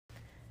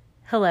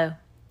Hello.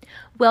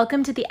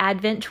 Welcome to the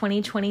Advent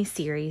 2020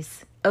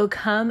 series, O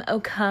Come,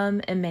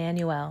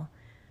 Emmanuel.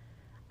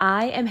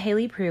 I am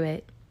Haley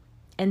Pruitt,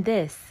 and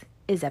this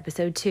is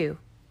episode 2.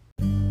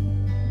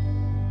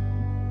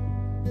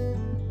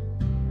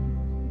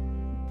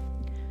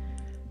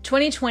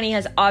 "2020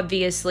 has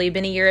obviously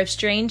been a year of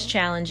strange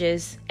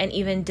challenges and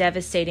even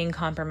devastating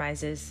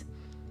compromises.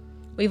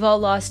 We've all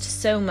lost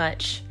so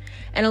much,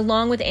 and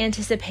along with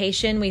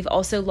anticipation, we've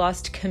also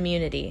lost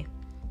community.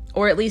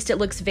 Or at least it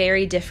looks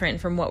very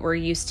different from what we're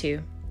used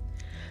to.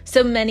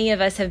 So many of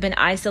us have been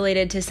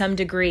isolated to some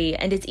degree,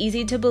 and it's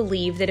easy to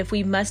believe that if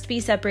we must be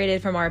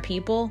separated from our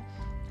people,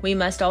 we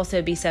must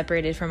also be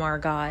separated from our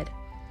God.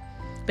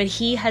 But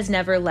He has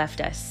never left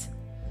us.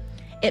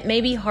 It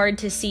may be hard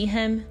to see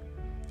Him.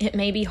 It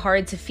may be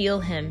hard to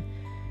feel Him.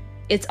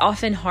 It's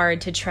often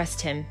hard to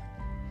trust Him.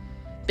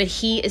 But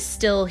He is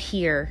still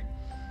here,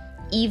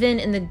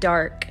 even in the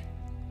dark,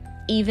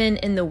 even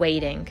in the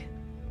waiting,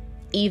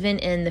 even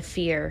in the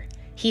fear.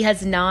 He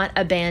has not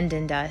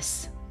abandoned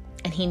us,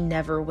 and He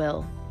never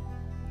will.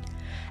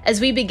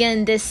 As we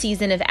begin this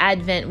season of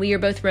Advent, we are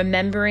both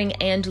remembering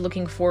and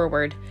looking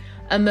forward,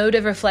 a mode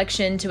of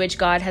reflection to which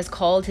God has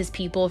called His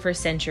people for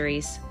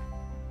centuries.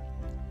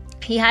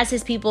 He has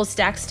His people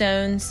stack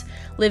stones,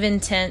 live in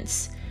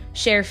tents,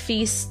 share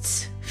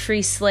feasts,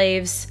 free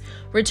slaves,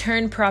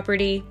 return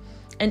property,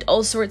 and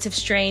all sorts of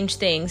strange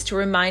things to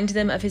remind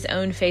them of His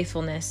own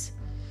faithfulness.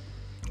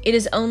 It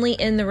is only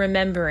in the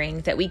remembering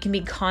that we can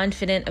be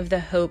confident of the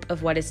hope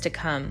of what is to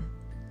come.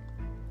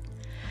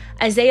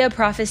 Isaiah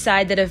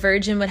prophesied that a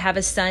virgin would have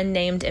a son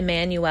named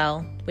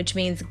Emmanuel, which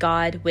means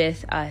God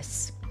with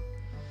us.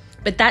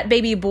 But that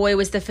baby boy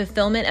was the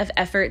fulfillment of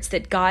efforts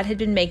that God had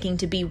been making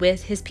to be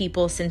with His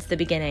people since the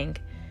beginning.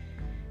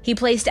 He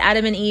placed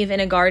Adam and Eve in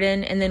a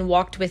garden and then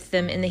walked with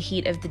them in the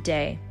heat of the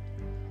day.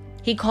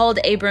 He called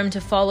Abram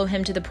to follow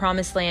him to the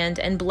promised land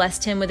and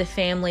blessed him with a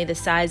family the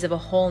size of a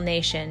whole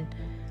nation.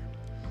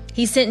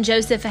 He sent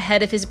Joseph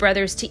ahead of his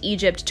brothers to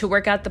Egypt to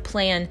work out the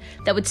plan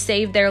that would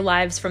save their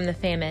lives from the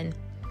famine.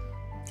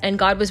 And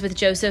God was with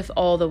Joseph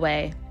all the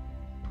way.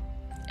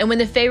 And when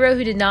the Pharaoh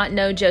who did not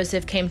know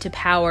Joseph came to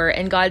power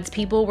and God's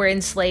people were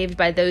enslaved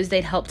by those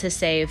they'd helped to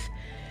save,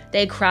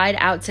 they cried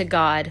out to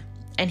God,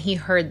 and He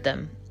heard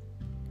them.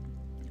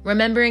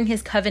 Remembering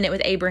His covenant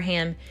with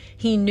Abraham,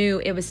 He knew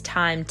it was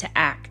time to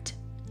act.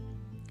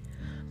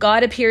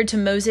 God appeared to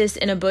Moses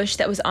in a bush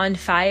that was on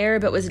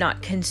fire but was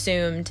not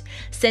consumed,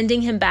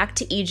 sending him back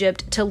to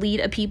Egypt to lead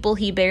a people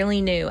he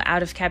barely knew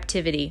out of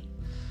captivity,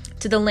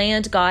 to the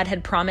land God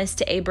had promised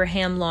to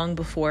Abraham long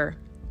before.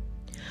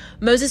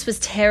 Moses was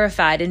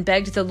terrified and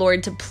begged the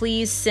Lord to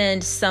please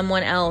send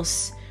someone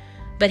else,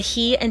 but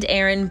he and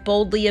Aaron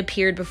boldly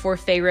appeared before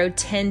Pharaoh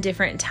 10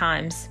 different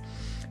times,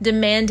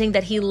 demanding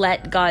that he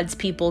let God's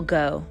people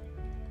go.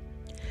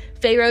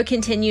 Pharaoh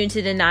continued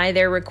to deny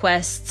their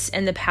requests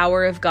and the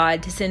power of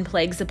God to send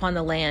plagues upon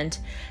the land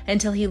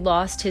until he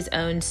lost his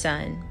own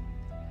son.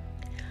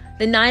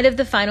 The night of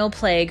the final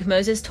plague,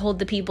 Moses told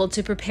the people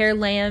to prepare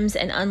lambs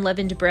and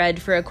unleavened bread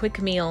for a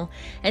quick meal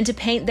and to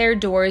paint their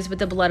doors with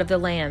the blood of the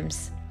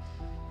lambs.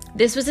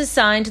 This was a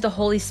sign to the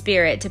Holy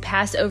Spirit to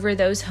pass over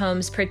those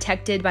homes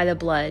protected by the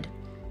blood.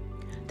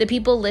 The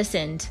people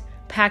listened,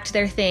 packed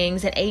their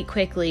things, and ate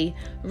quickly,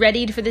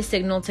 readied for the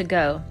signal to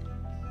go.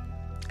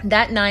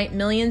 That night,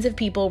 millions of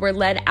people were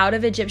led out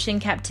of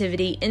Egyptian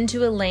captivity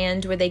into a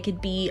land where they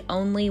could be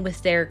only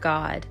with their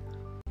God.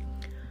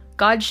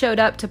 God showed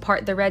up to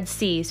part the Red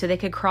Sea so they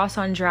could cross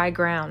on dry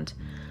ground,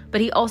 but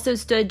He also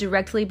stood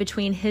directly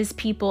between His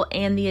people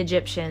and the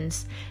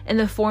Egyptians in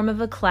the form of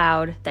a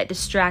cloud that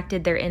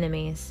distracted their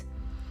enemies.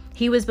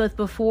 He was both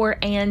before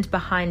and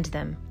behind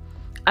them,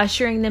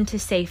 ushering them to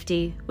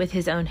safety with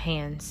His own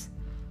hands.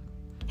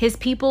 His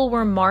people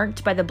were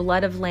marked by the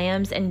blood of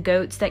lambs and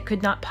goats that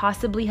could not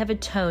possibly have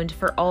atoned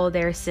for all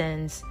their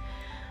sins,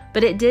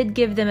 but it did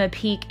give them a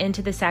peek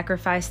into the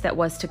sacrifice that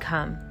was to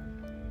come.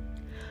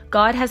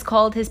 God has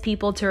called His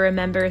people to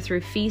remember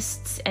through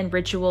feasts and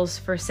rituals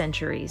for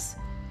centuries.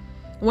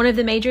 One of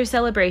the major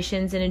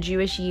celebrations in a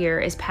Jewish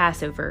year is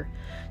Passover,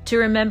 to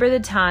remember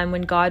the time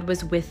when God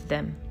was with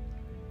them,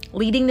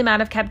 leading them out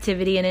of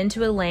captivity and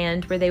into a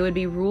land where they would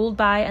be ruled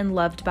by and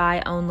loved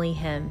by only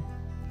Him.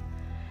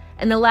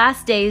 In the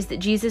last days that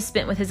Jesus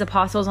spent with His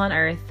apostles on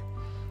earth,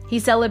 He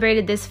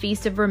celebrated this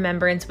feast of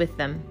remembrance with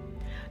them,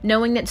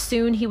 knowing that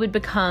soon He would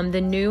become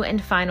the new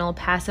and final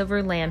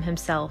Passover lamb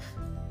Himself.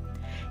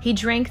 He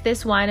drank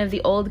this wine of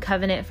the old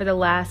covenant for the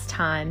last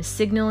time,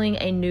 signaling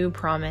a new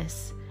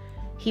promise.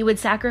 He would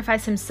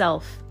sacrifice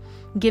Himself,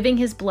 giving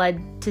His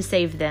blood to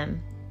save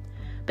them.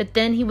 But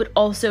then He would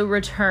also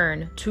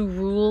return to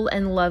rule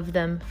and love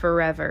them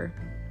forever.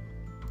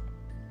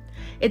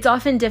 It's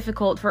often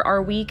difficult for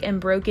our weak and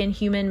broken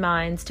human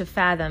minds to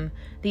fathom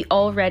the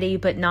already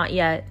but not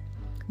yet,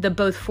 the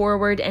both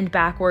forward and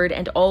backward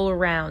and all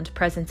around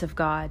presence of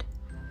God.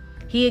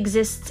 He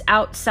exists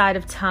outside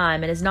of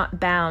time and is not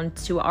bound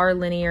to our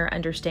linear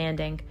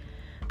understanding,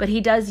 but He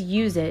does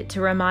use it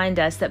to remind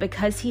us that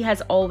because He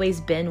has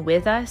always been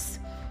with us,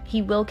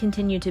 He will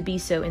continue to be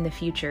so in the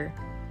future.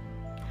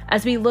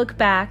 As we look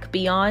back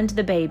beyond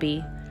the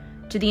baby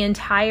to the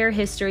entire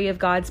history of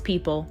God's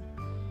people,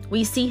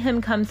 we see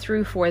him come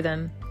through for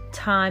them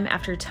time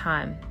after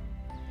time.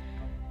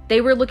 They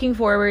were looking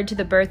forward to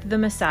the birth of the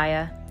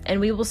Messiah, and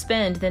we will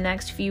spend the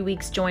next few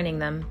weeks joining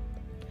them.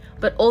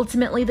 But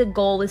ultimately, the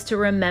goal is to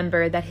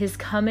remember that his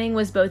coming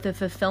was both a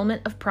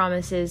fulfillment of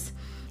promises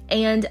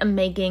and a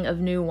making of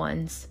new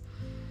ones.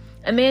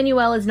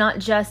 Emmanuel is not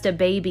just a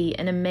baby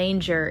in a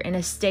manger in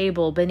a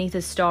stable beneath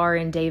a star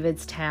in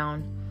David's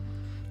town.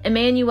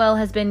 Emmanuel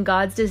has been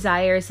God's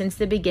desire since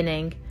the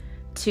beginning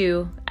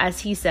to, as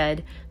he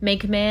said,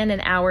 make man in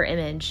our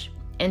image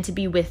and to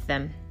be with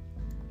them.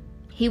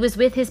 He was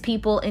with his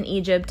people in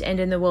Egypt and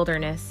in the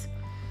wilderness.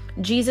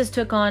 Jesus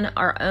took on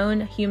our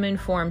own human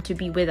form to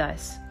be with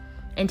us,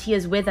 and he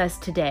is with us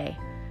today,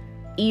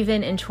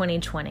 even in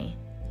 2020.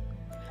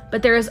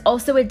 But there is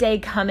also a day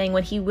coming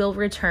when he will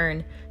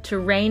return to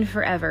reign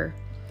forever,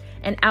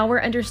 and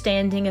our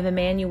understanding of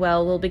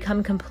Emmanuel will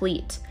become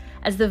complete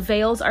as the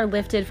veils are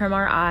lifted from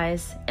our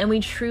eyes and we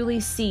truly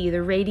see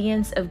the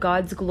radiance of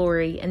God's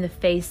glory in the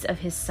face of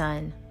his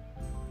Son.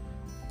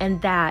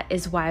 And that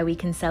is why we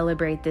can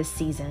celebrate this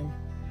season.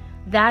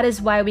 That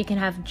is why we can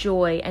have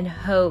joy and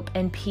hope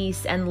and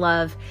peace and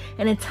love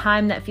in a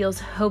time that feels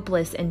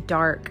hopeless and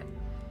dark.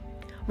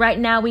 Right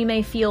now we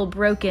may feel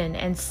broken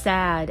and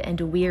sad and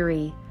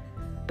weary,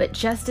 but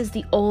just as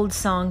the old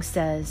song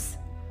says,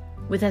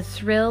 with a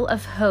thrill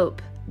of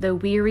hope the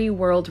weary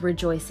world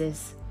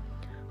rejoices,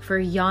 for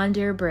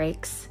yonder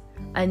breaks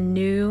a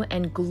new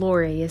and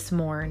glorious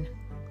morn.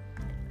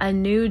 A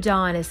new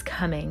dawn is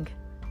coming.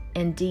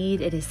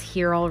 Indeed, it is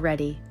here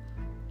already.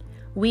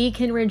 We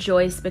can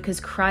rejoice because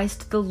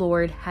Christ the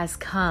Lord has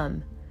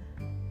come,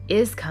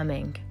 is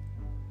coming,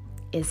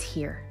 is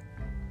here.